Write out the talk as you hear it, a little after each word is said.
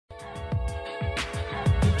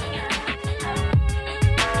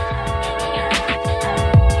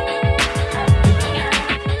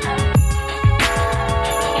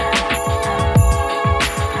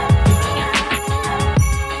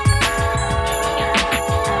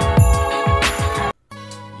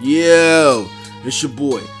Yo, it's your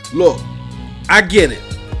boy. Look, I get it.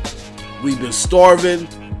 We've been starving.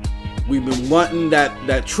 We've been wanting that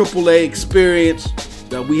AAA experience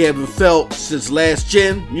that we haven't felt since last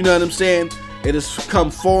gen. You know what I'm saying? It has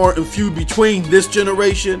come far and few between this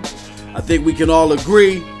generation. I think we can all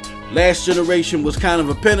agree. Last generation was kind of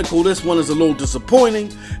a pinnacle. This one is a little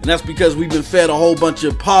disappointing, and that's because we've been fed a whole bunch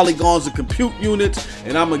of polygons and compute units,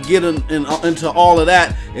 and I'm gonna get into all of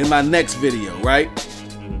that in my next video, right?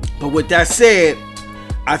 But with that said,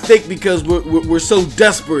 I think because we're so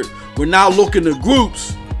desperate, we're now looking to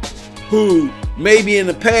groups who maybe in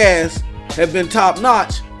the past have been top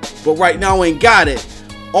notch, but right now ain't got it.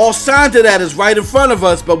 All signs of that is right in front of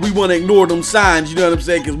us, but we want to ignore them signs, you know what I'm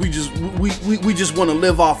saying? Because we just want to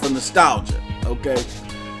live off of nostalgia, okay?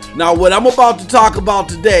 Now, what I'm about to talk about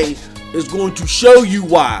today is going to show you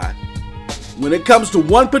why, when it comes to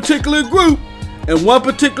one particular group and one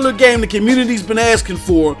particular game the community's been asking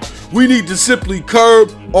for, we need to simply curb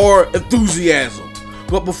our enthusiasm.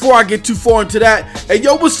 But before I get too far into that, hey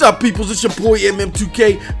yo, what's up peoples? It's your boy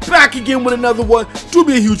MM2K, back again with another one. Do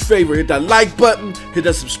me a huge favor, hit that like button, hit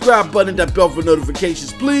that subscribe button, that bell for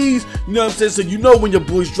notifications, please. You know what I'm saying? So you know when your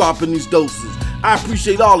boy's dropping these doses. I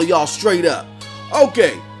appreciate all of y'all straight up.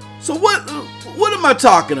 Okay, so what am I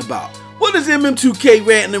talking about? What is MM2K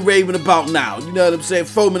ranting and raving about now? You know what I'm saying?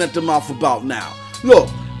 Foaming at the mouth about now. Look,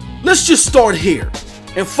 let's just start here.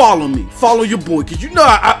 And follow me, follow your boy, because you know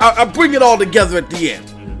I bring it all together at the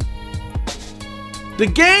end. The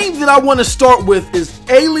game that I want to start with is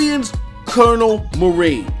Aliens Colonial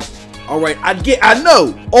Marines. Alright, I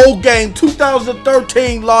know, old game,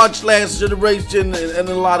 2013, launch last generation, and in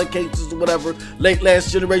a lot of cases or whatever, late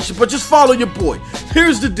last generation, but just follow your boy.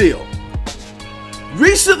 Here's the deal.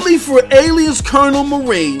 Recently for Aliens Colonial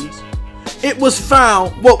Marines, it was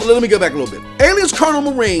found, well, let me go back a little bit. Aliens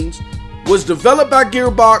Colonial Marines was developed by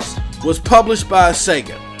Gearbox, was published by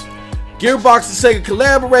Sega. Gearbox and Sega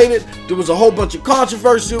collaborated. There was a whole bunch of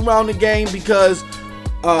controversy around the game because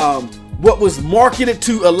what was marketed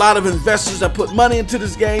to a lot of investors that put money into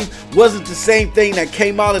this game wasn't the same thing that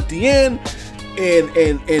came out at the end,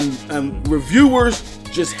 and reviewers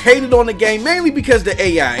just hated on the game, mainly because the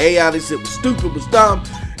AI they said was stupid, was dumb.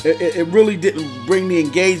 It really didn't bring the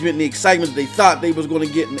engagement and the excitement they thought they was going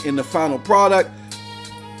to get in the final product.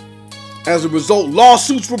 As a result,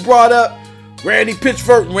 lawsuits were brought up. Randy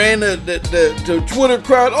Pitchford ran the Twitter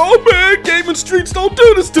crowd. Oh man, gaming streets don't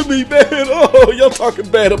do this to me, man. Oh, y'all talking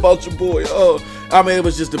bad about your boy. Oh, I mean, it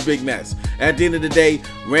was just a big mess. At the end of the day,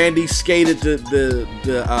 Randy skated the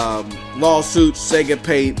lawsuits. Sega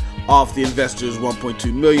paid off the investors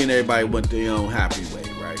 $1.2 million. Everybody went their own happy way,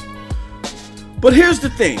 right? But here's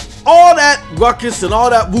the thing: all that ruckus and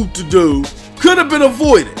all that whoop-to-do could have been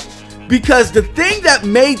avoided. Because the thing that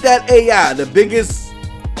made that AI the biggest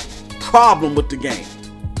problem with the game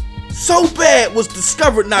so bad was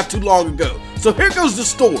discovered not too long ago. So here goes the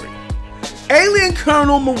story. Alien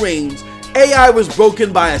Colonial Marines AI was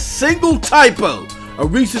broken by a single typo, a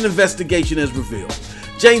recent investigation has revealed.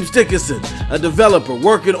 James Dickinson, a developer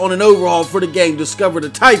working on an overhaul for the game, discovered a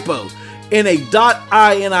typo in a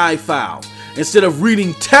 .ini file. Instead of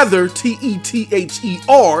reading tether,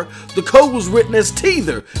 T-E-T-H-E-R, the code was written as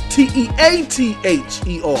teether,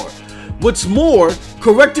 T-E-A-T-H-E-R. What's more,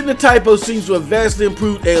 correcting the typo seems to have vastly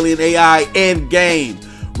improved Alien AI and game.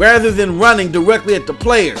 Rather than running directly at the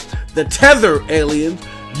player, the tether aliens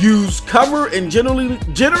use cover and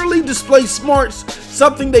generally display smarts,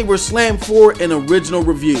 something they were slammed for in original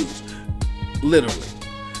reviews. Literally.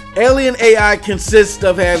 Alien AI consists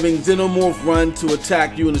of having xenomorph run to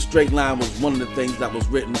attack you in a straight line was one of the things that was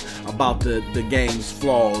written about the game's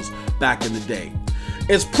flaws back in the day.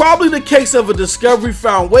 It's probably the case of a discovery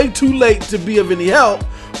found way too late to be of any help,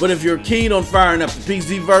 but if you're keen on firing up the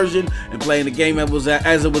PC version and playing the game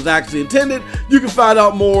as it was actually intended, you can find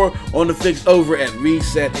out more on the fix over at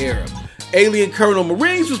Reset Era. Alien Colonial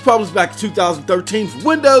Marines was published back in 2013 for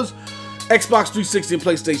Windows, Xbox 360, and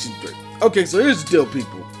PlayStation 3. Okay, so here's the deal,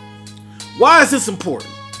 people. Why is this important?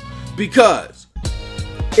 Because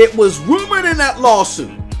it was rumored in that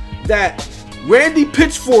lawsuit that Randy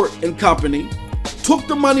Pitchford and company took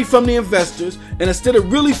the money from the investors, and instead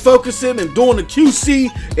of really focusing and doing the QC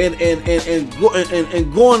and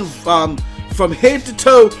going from head to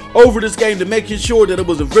toe over this game to making sure that it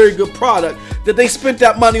was a very good product, that they spent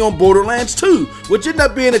that money on Borderlands 2, which ended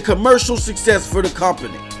up being a commercial success for the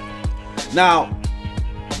company. Now,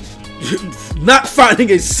 not finding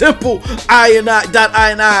a simple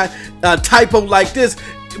 .ini typo like this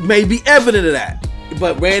may be evident of that,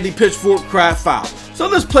 but Randy Pitchford cried foul. So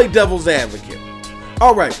let's play devil's advocate.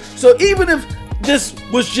 Alright, so even if this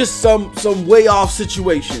was just some way off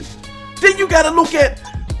situation. Then you got to look at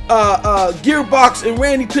Gearbox and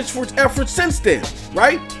Randy Pitchford's efforts since then,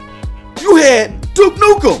 right? You had Duke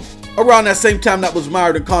Nukem around that same time that was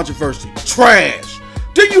mired in controversy. Trash.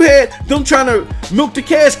 Then you had them trying to milk the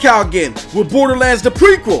cash cow again with Borderlands the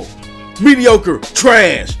prequel. Mediocre.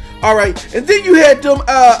 Trash. Alright. And then you had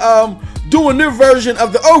them doing their version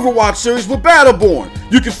of the Overwatch series with Battleborn.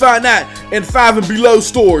 You can find that in 5 and below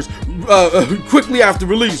stores quickly after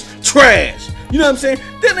release. Trash. You know what I'm saying?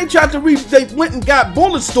 Then they tried to they went and got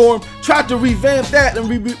Bulletstorm, tried to revamp that and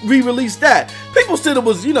re-release that. People said it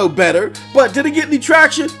was, you know, better, but did it get any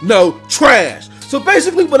traction? No. Trash. So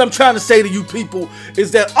basically what I'm trying to say to you people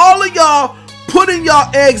is that all of y'all putting y'all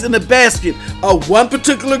eggs in the basket of one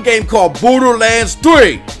particular game called Borderlands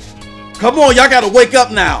 3. Come on, y'all gotta wake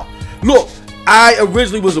up now. Look, I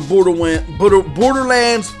originally was a Borderlands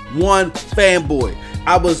 1 fanboy.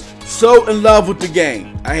 I was so in love with the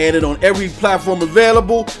game. I had it on every platform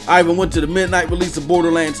available. I even went to the midnight release of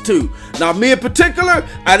Borderlands 2. Now, me in particular,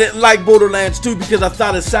 I didn't like Borderlands 2 because I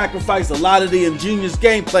thought it sacrificed a lot of the ingenious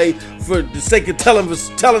gameplay for the sake of telling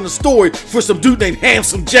the story for some dude named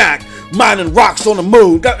Handsome Jack mining rocks on the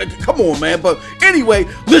moon. Come on, man. But anyway,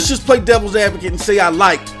 let's just play devil's advocate and say I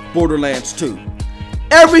like Borderlands 2.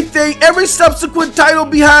 Everything, every subsequent title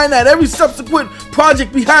behind that, every subsequent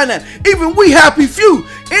project behind that, even We Happy Few,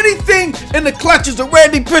 anything in the clutches of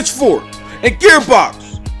Randy Pitchford and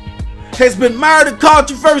Gearbox has been mired in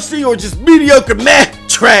controversy or just mediocre, meh,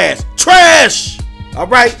 trash, all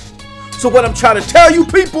right? So what I'm trying to tell you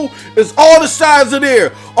people is all the signs are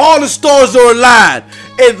there, all the stars are aligned.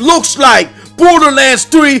 It looks like Borderlands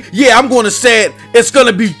 3, yeah, I'm going to say it, it's going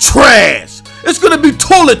to be trash. It's going to be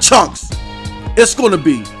toilet chunks. It's gonna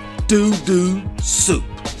be doo-doo soup.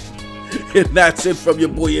 And that's it from your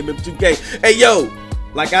boy MM2K. Hey yo,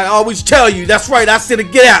 like I always tell you, that's right, I said to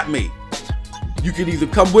get at me. You can either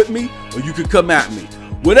come with me or you can come at me.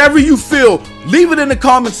 Whatever you feel, leave it in the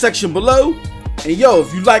comment section below. And yo,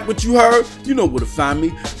 if you like what you heard, you know where to find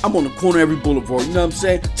me. I'm on the corner of every boulevard, you know what I'm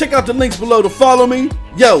saying? Check out the links below to follow me.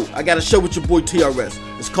 Yo, I got a show with your boy TRS.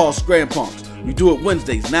 It's called Scram Punks. We do it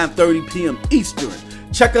Wednesdays, 9:30 p.m. Eastern.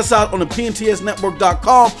 Check us out on the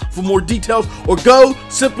pntsnetwork.com for more details, or go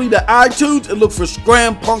simply to iTunes and look for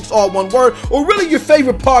Scram Punks, all one word, or really your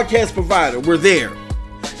favorite podcast provider. We're there.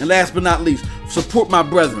 And last but not least, support my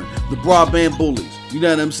brethren, the Broadband Bullies. You know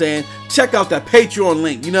what I'm saying? Check out that Patreon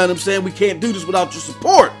link. You know what I'm saying? We can't do this without your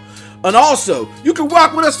support. And also, you can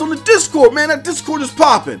rock with us on the Discord, man. That Discord is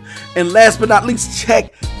popping. And last but not least,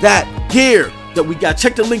 check that gear that we got.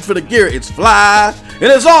 Check the link for the gear. It's fly. And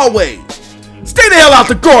as always, stay the hell out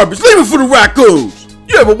the garbage. Leave it for the raccoons.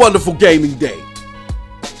 You have a wonderful gaming day.